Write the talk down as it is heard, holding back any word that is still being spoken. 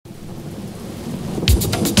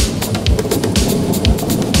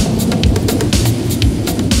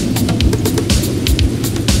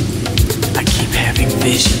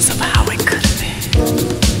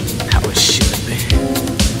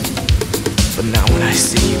But now when I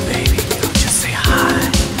see you, baby, I'll just say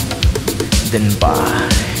hi, then bye,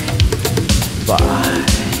 bye.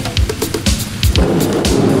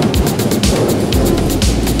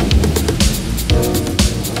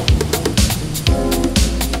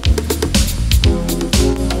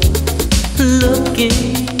 Looking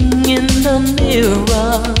in the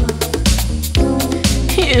mirror,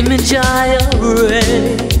 image I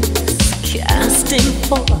erase, casting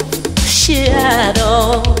forth a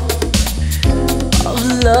shadow of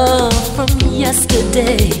love from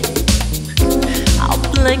yesterday. I'll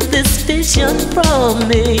blank this vision from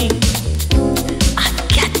me. I've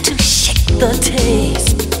got to shake the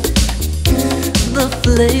taste. The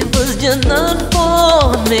flavor's just not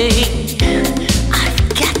for me.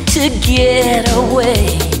 To get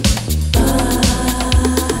away.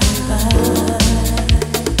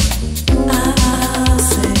 I'll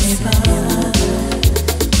say bye.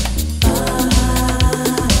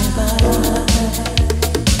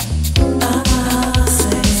 I'll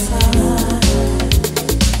say bye.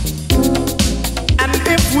 And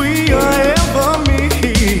if we ever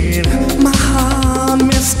meet, my heart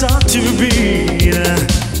may start to beat,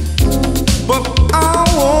 but I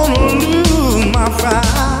wanna lose my pride.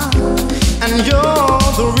 And you're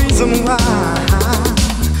the reason why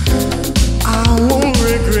I won't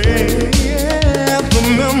regret the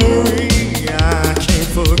memory I can't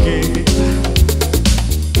forget.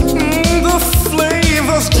 The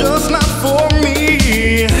flavor's just not for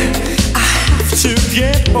me. I have to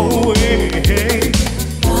get away.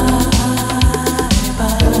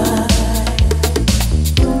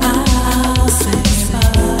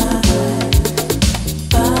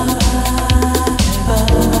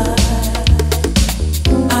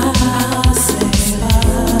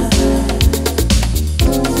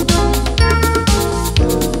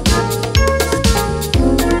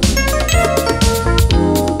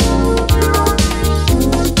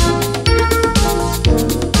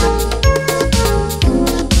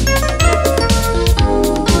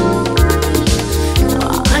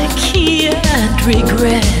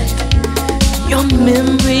 Regret your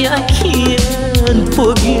memory, I can't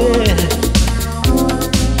forget.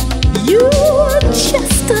 You were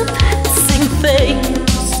just a passing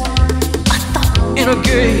phase, a thought in a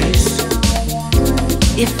gaze.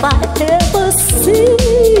 If I ever see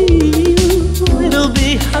you, it'll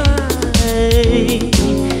be high,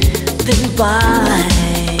 then bye.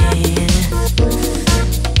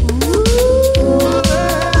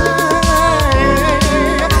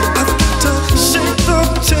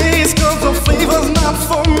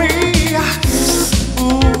 For me,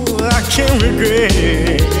 ooh, I can't regret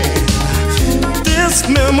this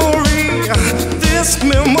memory,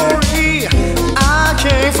 I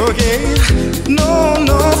can't forget. No,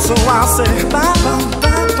 no, so I'll say bye, bye,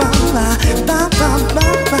 bye, bye, bye, bye, bye,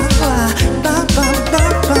 bye, bye, bye, bye, bye,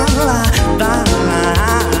 bye, bye, bye.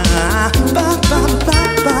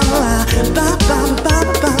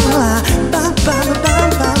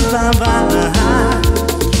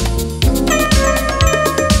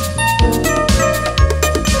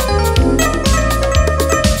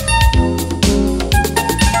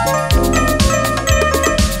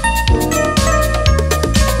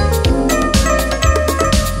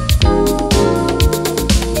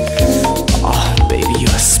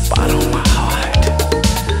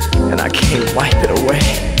 Wipe it away.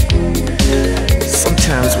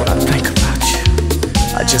 Sometimes when I think about you,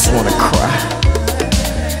 I just wanna cry.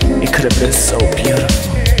 It could have been so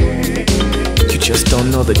beautiful. You just don't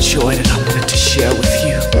know the joy that I wanted to share with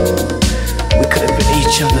you. We could have been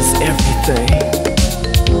each other's everything.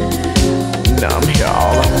 Now I'm here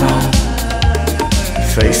all alone,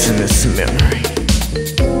 facing this memory.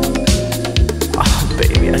 Oh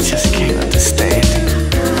baby, I just can't understand it.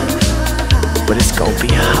 But it's gonna be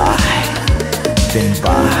high, then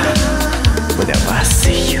bye, whenever I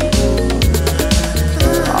see you.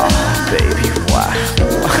 Oh, baby, why?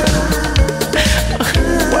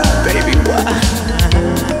 Why, baby, why?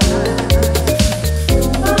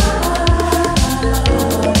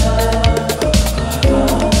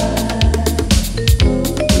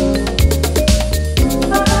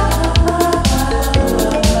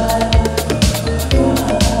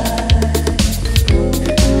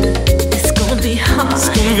 It's gonna be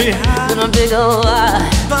high, then a big old why.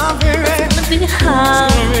 It's gonna be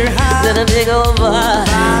high, then a big old why.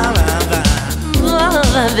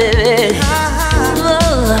 Baby,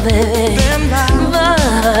 baby,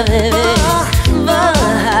 baby.